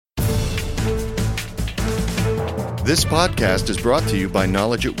This podcast is brought to you by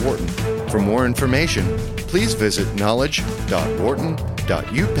Knowledge at Wharton. For more information, please visit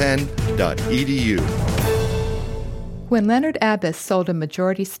knowledge.wharton.upenn.edu. When Leonard Abbess sold a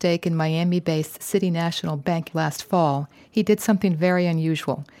majority stake in Miami-based City National Bank last fall, he did something very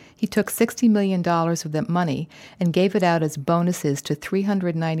unusual. He took $60 million of that money and gave it out as bonuses to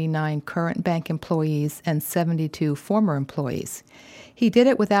 399 current bank employees and 72 former employees. He did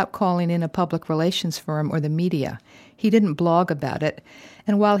it without calling in a public relations firm or the media. He didn't blog about it,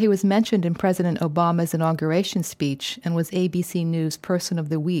 and while he was mentioned in President Obama's inauguration speech and was ABC News Person of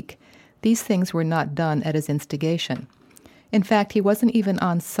the Week, these things were not done at his instigation. In fact, he wasn't even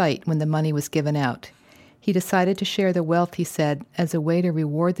on site when the money was given out. He decided to share the wealth, he said, as a way to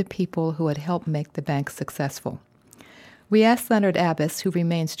reward the people who had helped make the bank successful. We asked Leonard Abbess, who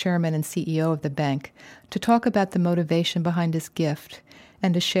remains chairman and CEO of the bank, to talk about the motivation behind his gift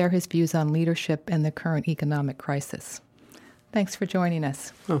and to share his views on leadership and the current economic crisis. Thanks for joining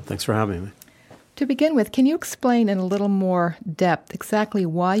us. Oh, thanks for having me. To begin with, can you explain in a little more depth exactly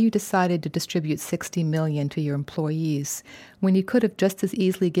why you decided to distribute $60 million to your employees when you could have just as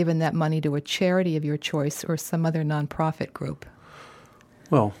easily given that money to a charity of your choice or some other nonprofit group?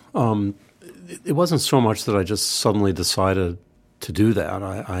 Well, it wasn't so much that I just suddenly decided to do that.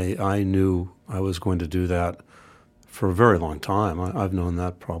 I knew I was going to do that for a very long time. I've known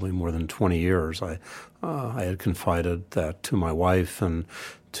that probably more than 20 years. I had confided that to my wife and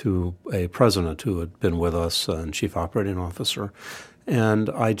to a president who had been with us and chief operating officer. And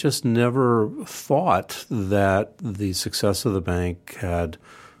I just never thought that the success of the bank had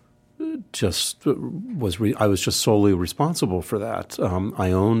I was just solely responsible for that.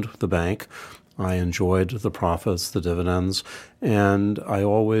 I owned the bank. I enjoyed the profits, the dividends, and I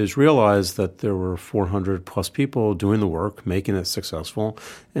always realized that there were 400 plus people doing the work, making it successful,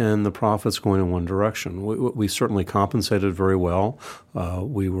 and the profits going in one direction. We certainly compensated very well.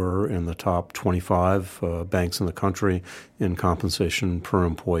 We were in the top 25 banks in the country in compensation per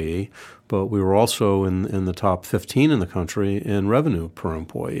employee, but we were also in the top 15 in the country in revenue per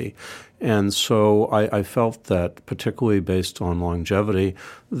employee. And so I felt that, particularly based on longevity,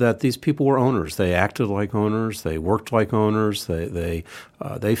 that these people were owners. They acted like owners. They worked like owners. They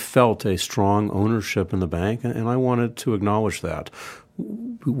felt a strong ownership in the bank, and I wanted to acknowledge that.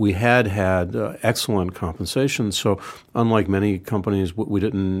 We had excellent compensation, so unlike many companies, we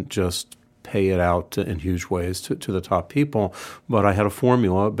didn't just pay it out in huge ways to the top people, but I had a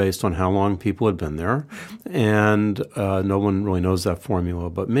formula based on how long people had been there, and no one really knows that formula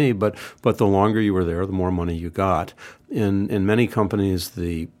but me, but the longer you were there, the more money you got. In many companies,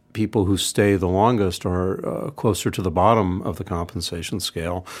 the people who stay the longest are closer to the bottom of the compensation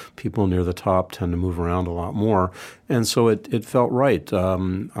scale. People near the top tend to move around a lot more. And so it felt right.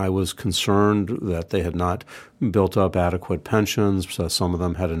 I was concerned that they had not built up adequate pensions. So some of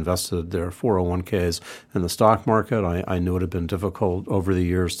them had invested their 401ks in the stock market. I knew it had been difficult over the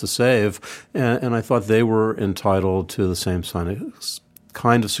years to save. And I thought they were entitled to the same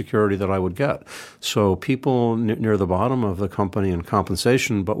kind of security that I would get. So people near the bottom of the company in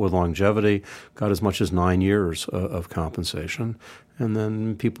compensation, but with longevity, got as much as 9 years of compensation. And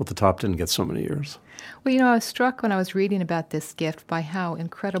then people at the top didn't get so many years. Well, I was struck when I was reading about this gift by how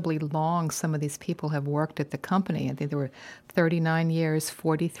incredibly long some of these people have worked at the company. I think there were 39 years,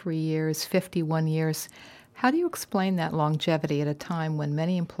 43 years, 51 years. How do you explain that longevity at a time when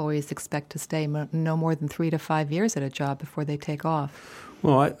many employees expect to stay no more than 3 to 5 years at a job before they take off?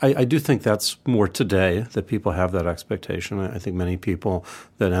 Well, I do think that's more today, that people have that expectation. I think many people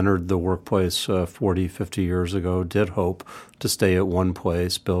that entered the workplace 40, 50 years ago did hope to stay at one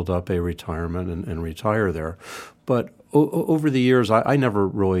place, build up a retirement, and retire there. But over the years, I never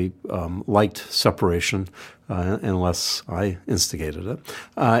really liked separation unless I instigated it.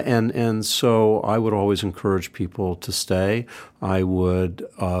 And so I would always encourage people to stay. I would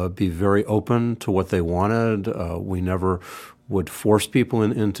be very open to what they wanted. We never would force people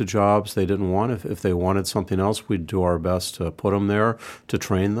into jobs they didn't want. If they wanted something else, we'd do our best to put them there, to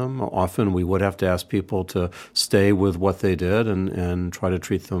train them. Often we would have to ask people to stay with what they did and try to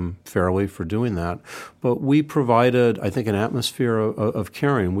treat them fairly for doing that. But we provided, I think, an atmosphere of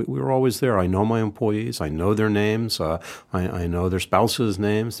caring. We were always there. I know my employees. I know their names. I know their spouses'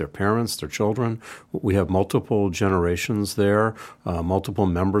 names, their parents, their children. We have multiple generations there, multiple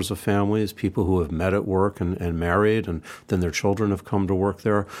members of families, people who have met at work and married, and then their children have come to work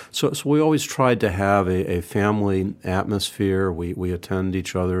there. So we always tried to have a family atmosphere. We attend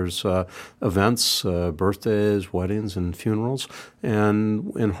each other's events, birthdays, weddings, and funerals.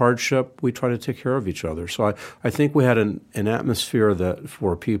 And in hardship, we try to take care of each other. So I think we had an atmosphere that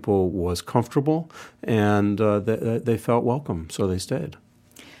for people was comfortable, and they felt welcome, so they stayed.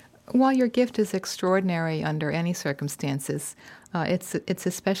 While your gift is extraordinary under any circumstances, it's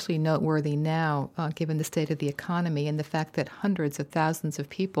especially noteworthy now, given the state of the economy and the fact that hundreds of thousands of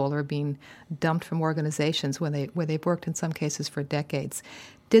people are being dumped from organizations where they've worked in some cases for decades.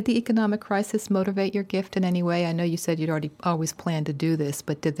 Did the economic crisis motivate your gift in any way? I know you said you'd always planned to do this,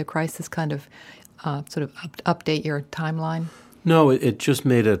 but did the crisis kind of update your timeline? No, it just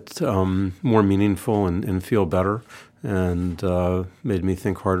made it more meaningful and feel better, and made me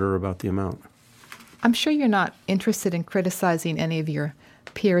think harder about the amount. I'm sure you're not interested in criticizing any of your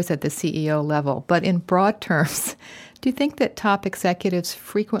peers at the CEO level, but in broad terms, do you think that top executives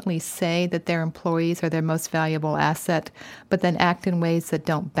frequently say that their employees are their most valuable asset, but then act in ways that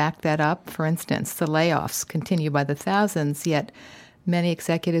don't back that up? For instance, the layoffs continue by the thousands, yet many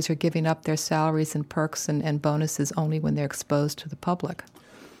executives are giving up their salaries and perks and bonuses only when they're exposed to the public.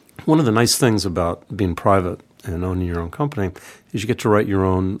 One of the nice things about being private and owning your own company is you get to write your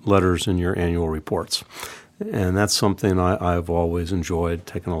own letters in your annual reports. And that's something I've always enjoyed,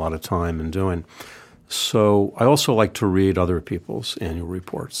 taking a lot of time in doing. So I also like to read other people's annual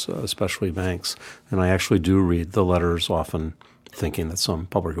reports, especially banks. And I actually do read the letters often, thinking that some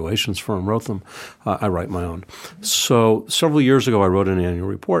public relations firm wrote them. I write my own. So several years ago, I wrote an annual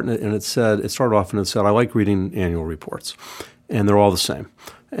report, and it started off and it said, I like reading annual reports. And they're all the same.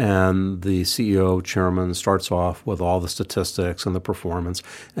 And the CEO, chairman, starts off with all the statistics and the performance.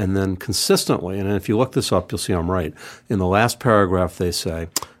 And then consistently, and if you look this up, you'll see I'm right. In the last paragraph, they say,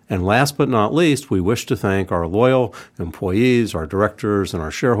 and last but not least, we wish to thank our loyal employees, our directors, and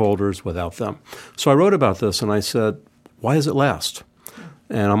our shareholders. Without them. So I wrote about this, and I said, why is it last?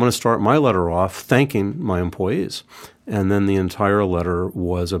 And I'm going to start my letter off thanking my employees. And then the entire letter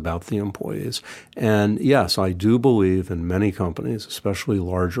was about the employees. And yes, I do believe in many companies, especially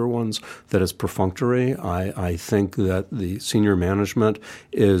larger ones, that it's perfunctory. I think that the senior management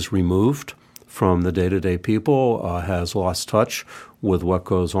is removed from the day-to-day people, has lost touch with what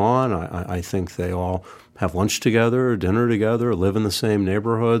goes on. I think they all have lunch together, dinner together, live in the same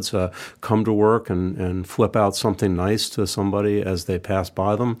neighborhoods, come to work and flip out something nice to somebody as they pass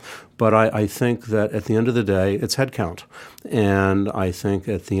by them. But I think that at the end of the day, it's headcount. And I think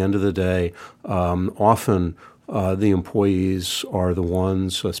at the end of the day, often the employees are the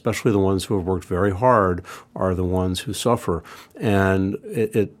ones, especially the ones who have worked very hard, are the ones who suffer. And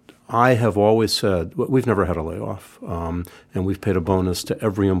I have always said, we've never had a layoff, and we've paid a bonus to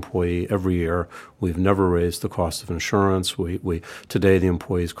every employee every year. We've never raised the cost of insurance. Today, the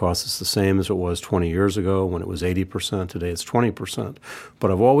employee's cost is the same as it was 20 years ago when it was 80%. Today, it's 20%.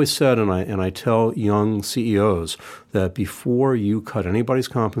 But I've always said, and I tell young CEOs, that before you cut anybody's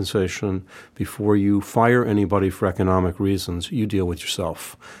compensation, before you fire anybody for economic reasons, you deal with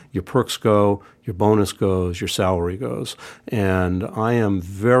yourself. Your perks go, your bonus goes, your salary goes. And I am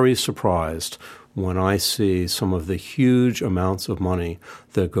very surprised when I see some of the huge amounts of money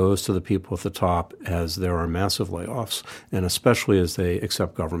that goes to the people at the top as there are massive layoffs, and especially as they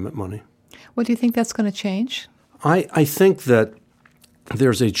accept government money. Well, do you think that's going to change? I think that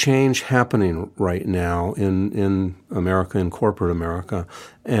there's a change happening right now in America, in corporate America,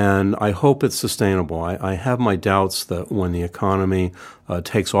 and I hope it's sustainable. I have my doubts that when the economy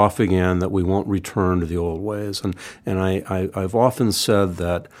takes off again, that we won't return to the old ways. And I've often said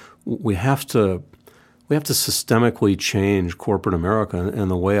that we have to systemically change corporate America and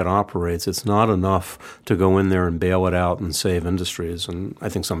the way it operates. It's not enough to go in there and bail it out and save industries. And I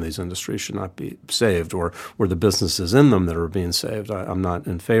think some of these industries should not be saved, or the businesses in them that are being saved. I'm not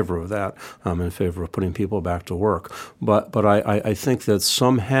in favor of that. I'm in favor of putting people back to work. But I think that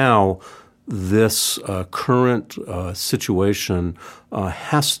somehow this current situation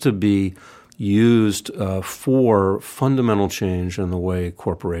has to be used for fundamental change in the way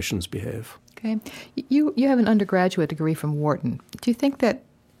corporations behave. Okay. You have an undergraduate degree from Wharton. Do you think that,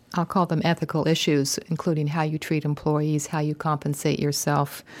 I'll call them ethical issues, including how you treat employees, how you compensate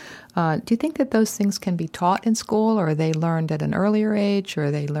yourself, do you think that those things can be taught in school, or are they learned at an earlier age, or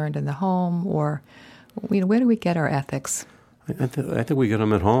are they learned in the home, or where do we get our ethics? I think we get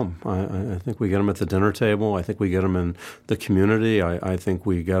them at home. I think we get them at the dinner table. I think we get them in the community. I think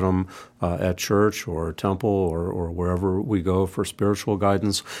we get them at church or temple or wherever we go for spiritual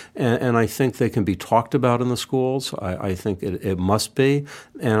guidance. And I think they can be talked about in the schools. I think it must be.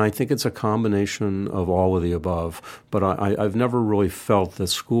 And I think it's a combination of all of the above. But I've never really felt that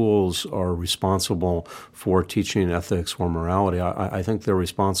schools are responsible for teaching ethics or morality. I think they're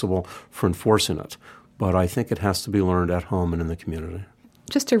responsible for enforcing it. But I think it has to be learned at home and in the community.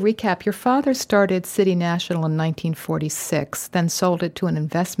 Just to recap, your father started City National in 1946, then sold it to an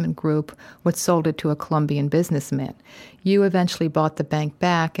investment group, which sold it to a Colombian businessman. You eventually bought the bank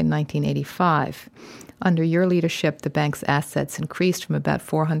back in 1985. Under your leadership, the bank's assets increased from about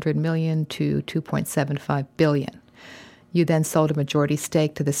 $400 million to $2.75 billion. You then sold a majority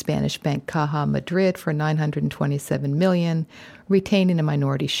stake to the Spanish bank Caja Madrid for $927 million, retaining a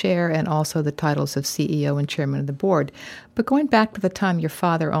minority share and also the titles of CEO and chairman of the board. But going back to the time your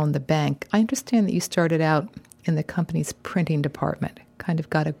father owned the bank, I understand that you started out in the company's printing department, kind of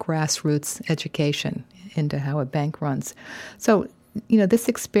got a grassroots education into how a bank runs. So, this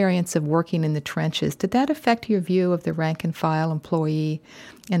experience of working in the trenches, did that affect your view of the rank-and-file employee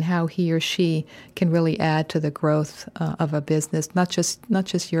and how he or she can really add to the growth of a business, not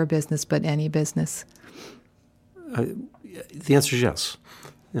just your business, but any business? The answer is yes.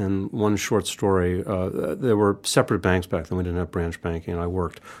 And one short story, there were separate banks back then. We didn't have branch banking. I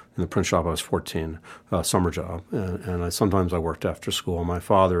worked in the print shop. I was 14, summer job, and sometimes I worked after school. My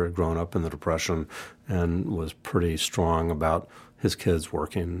father had grown up in the Depression and was pretty strong about his kids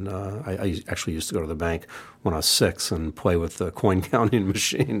working. I actually used to go to the bank when I was 6 and play with the coin counting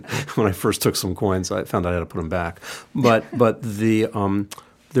machine. When I first took some coins, I found I had to put them back. But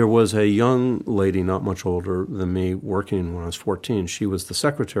there was a young lady, not much older than me, working when I was 14. She was the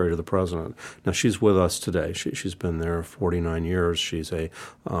secretary to the president. Now, she's with us today. She's been there 49 years. She's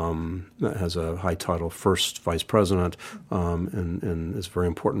has a high title, first vice president, and is a very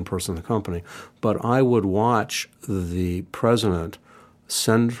important person in the company. But I would watch the president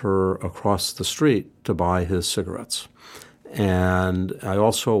send her across the street to buy his cigarettes. And I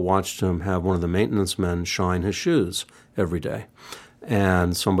also watched him have one of the maintenance men shine his shoes every day,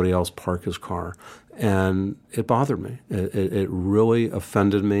 and somebody else park his car. And it bothered me. It really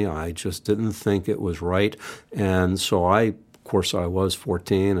offended me. I just didn't think it was right. And so of course, I was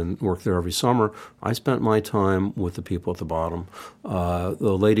 14 and worked there every summer. I spent my time with the people at the bottom.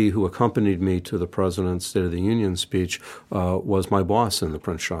 The lady who accompanied me to the President's State of the Union speech was my boss in the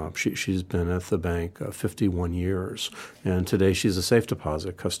print shop. She's been at the bank 51 years, and today she's a safe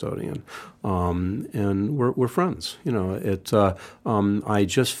deposit custodian. And we're friends. I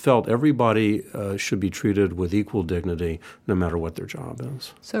just felt everybody should be treated with equal dignity, no matter what their job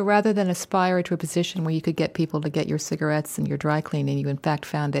is. So rather than aspire to a position where you could get people to get your cigarettes and your dry cleaning, you in fact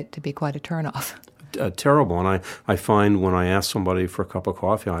found it to be quite a turnoff. Terrible. And I find when I ask somebody for a cup of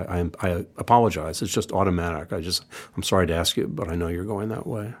coffee, I apologize. It's just automatic. I'm sorry to ask you, but I know you're going that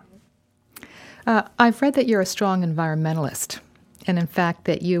way. I've read that you're a strong environmentalist, and in fact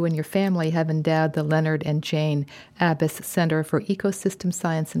that you and your family have endowed the Leonard and Jane Abbess Center for Ecosystem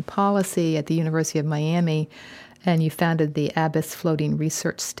Science and Policy at the University of Miami, and you founded the Abbess Floating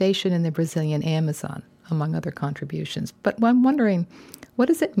Research Station in the Brazilian Amazon, among other contributions. But I'm wondering, what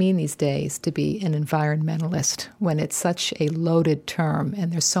does it mean these days to be an environmentalist when it's such a loaded term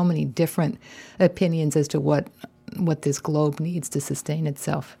and there's so many different opinions as to what this globe needs to sustain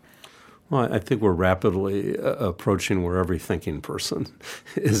itself? Well, I think we're rapidly approaching where every thinking person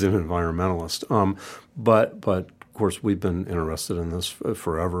is an environmentalist. But of course, we've been interested in this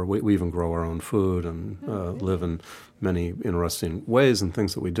forever. We even grow our own food and live in many interesting ways and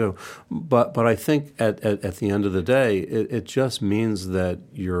things that we do. But I think at the end of the day, it just means that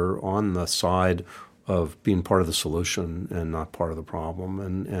you're on the side of being part of the solution and not part of the problem.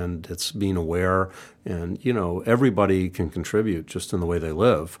 And it's being aware. And, everybody can contribute just in the way they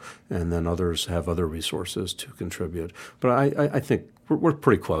live. And then others have other resources to contribute. But I think we're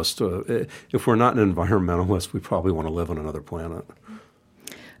pretty close to, if we're not an environmentalist, we probably want to live on another planet.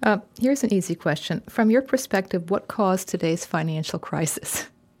 Here's an easy question. From your perspective, what caused today's financial crisis?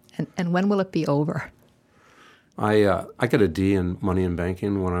 And when will it be over? I got a D in money and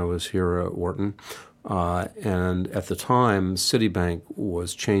banking when I was here at Wharton. And at the time, Citibank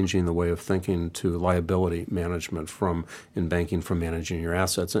was changing the way of thinking to liability management in banking from managing your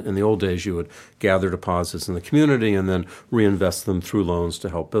assets. In the old days, you would gather deposits in the community and then reinvest them through loans to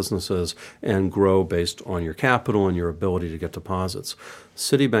help businesses and grow based on your capital and your ability to get deposits.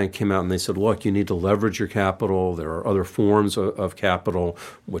 Citibank came out and they said, look, you need to leverage your capital. There are other forms of capital,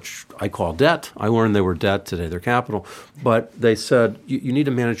 which I call debt. I learned they were debt. Today they're capital. But they said, you need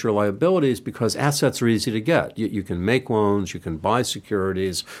to manage your liabilities because assets are easy to get. You can make loans. You can buy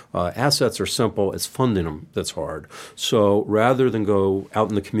securities. Assets are simple. It's funding them that's hard. So rather than go out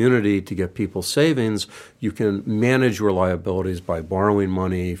in the community to get people's savings, you can manage your liabilities by borrowing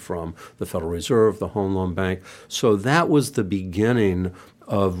money from the Federal Reserve, the Home Loan Bank. So that was the beginning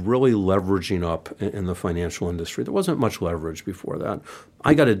of really leveraging up in the financial industry. There wasn't much leverage before that.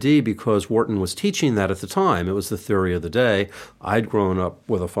 I got a D because Wharton was teaching that at the time. It was the theory of the day. I'd grown up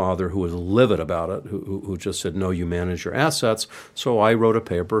with a father who was livid about it, who just said, no, you manage your assets. So I wrote a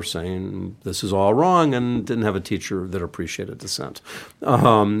paper saying this is all wrong and didn't have a teacher that appreciated dissent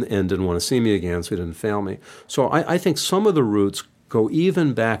and didn't want to see me again, so he didn't fail me. So I think some of the roots go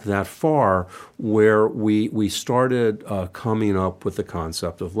even back that far where we started coming up with the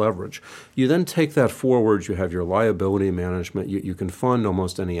concept of leverage. You then take that forward, you have your liability management, you can fund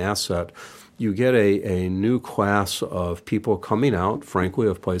almost any asset. You get a new class of people coming out, frankly,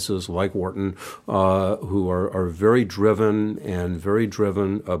 of places like Wharton, who are very driven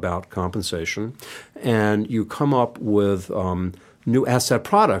about compensation. And you come up with new asset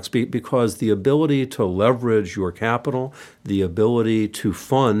products because the ability to leverage your capital, the ability to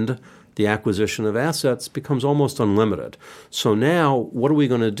fund the acquisition of assets becomes almost unlimited. So now what are we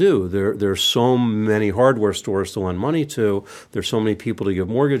going to do? There's so many hardware stores to lend money to. There's so many people to give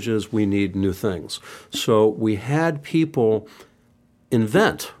mortgages. We need new things. So we had people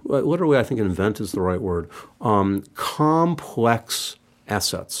invent, literally I think invent is the right word, complex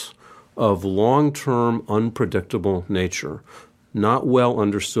assets of long-term unpredictable nature, not well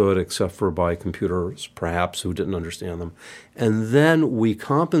understood except for by computers, perhaps, who didn't understand them. And then we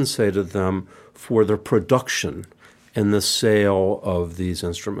compensated them for the production and the sale of these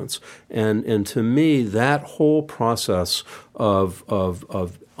instruments. And to me, that whole process of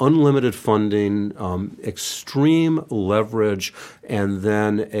unlimited funding, extreme leverage, and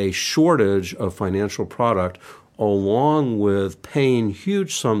then a shortage of financial product, along with paying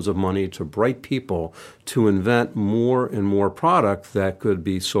huge sums of money to bright people to invent more and more product that could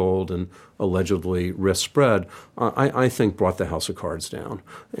be sold and allegedly risk spread, I think brought the house of cards down.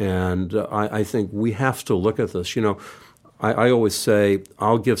 And I think we have to look at this. You know, I always say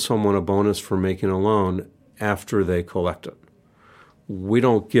I'll give someone a bonus for making a loan after they collect it. We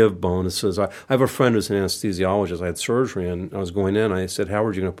don't give bonuses. I have a friend who's an anesthesiologist. I had surgery, and I was going in. I said,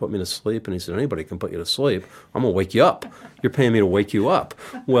 Howard, you're going to put me to sleep? And he said, anybody can put you to sleep. I'm going to wake you up. You're paying me to wake you up.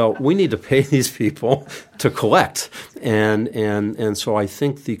 Well, we need to pay these people to collect. And so I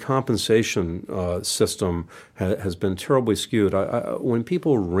think the compensation system has been terribly skewed. When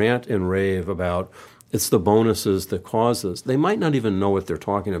people rant and rave about it's the bonuses that cause this, they might not even know what they're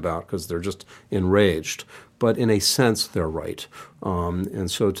talking about because they're just enraged. But in a sense, they're right.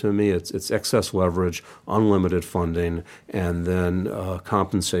 And so to me, it's excess leverage, unlimited funding, and then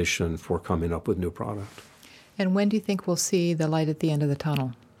compensation for coming up with new product. And when do you think we'll see the light at the end of the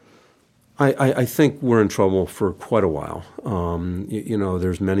tunnel? I think we're in trouble for quite a while.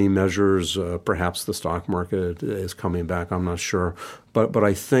 There's many measures. Perhaps the stock market is coming back. I'm not sure. But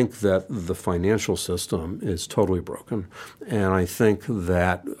I think that the financial system is totally broken. And I think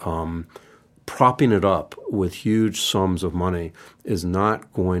that propping it up with huge sums of money is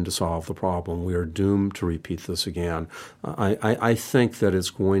not going to solve the problem. We are doomed to repeat this again. I think that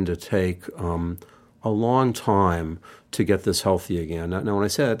it's going to take a long time to get this healthy again. Now, when I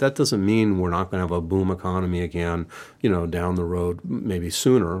say that doesn't mean we're not going to have a boom economy again, down the road, maybe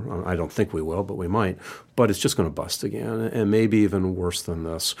sooner. I don't think we will, but we might. But it's just going to bust again, and maybe even worse than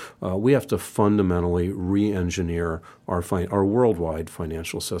this. We have to fundamentally re-engineer our worldwide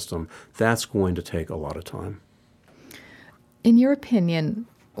financial system. That's going to take a lot of time. In your opinion,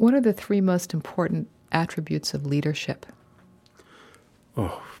 what are the three most important attributes of leadership?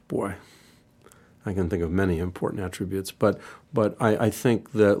 Oh, boy. I can think of many important attributes, but I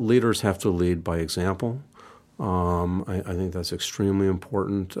think that leaders have to lead by example. I think that's extremely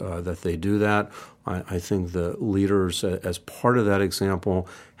important that they do that. I think that leaders, as part of that example,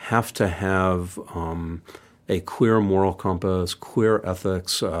 have to have a clear moral compass, clear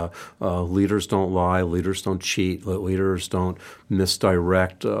ethics. Leaders don't lie. Leaders don't cheat. Leaders don't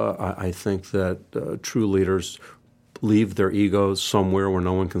misdirect. I think that true leaders leave their egos somewhere where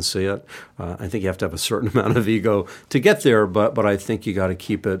no one can see it. I think you have to have a certain amount of ego to get there, but I think you got to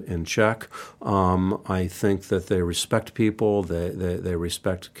keep it in check. I think that they respect people, they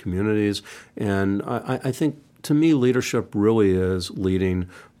respect communities, and I think, to me, leadership really is leading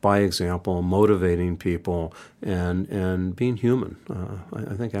by example, motivating people, and being human.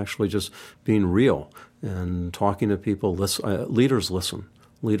 I think actually just being real and talking to people. Leaders listen.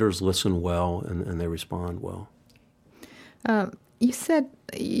 Leaders listen well, and they respond well. You said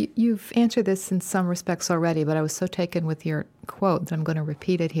you've answered this in some respects already, but I was so taken with your quote that I'm going to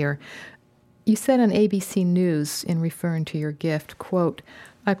repeat it here. You said on ABC News, in referring to your gift, quote,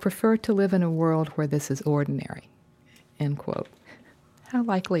 "I prefer to live in a world where this is ordinary," end quote. How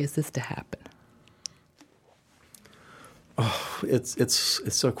likely is this to happen? Oh,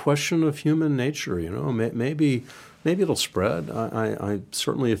 it's a question of human nature, you know. Maybe it'll spread. I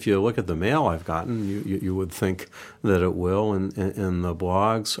certainly, if you look at the mail I've gotten, you would think that it will. And in the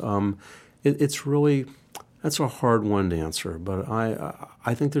blogs, it's really, that's a hard one to answer. But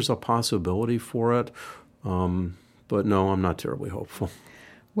I think there's a possibility for it. But no, I'm not terribly hopeful.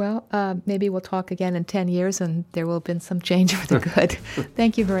 Well, maybe we'll talk again in 10 years and there will have been some change for the good.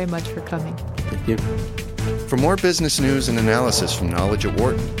 Thank you very much for coming. Thank you. For more business news and analysis from Knowledge at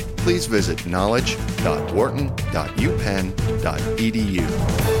Wharton, please visit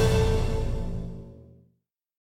knowledge.wharton.upenn.edu.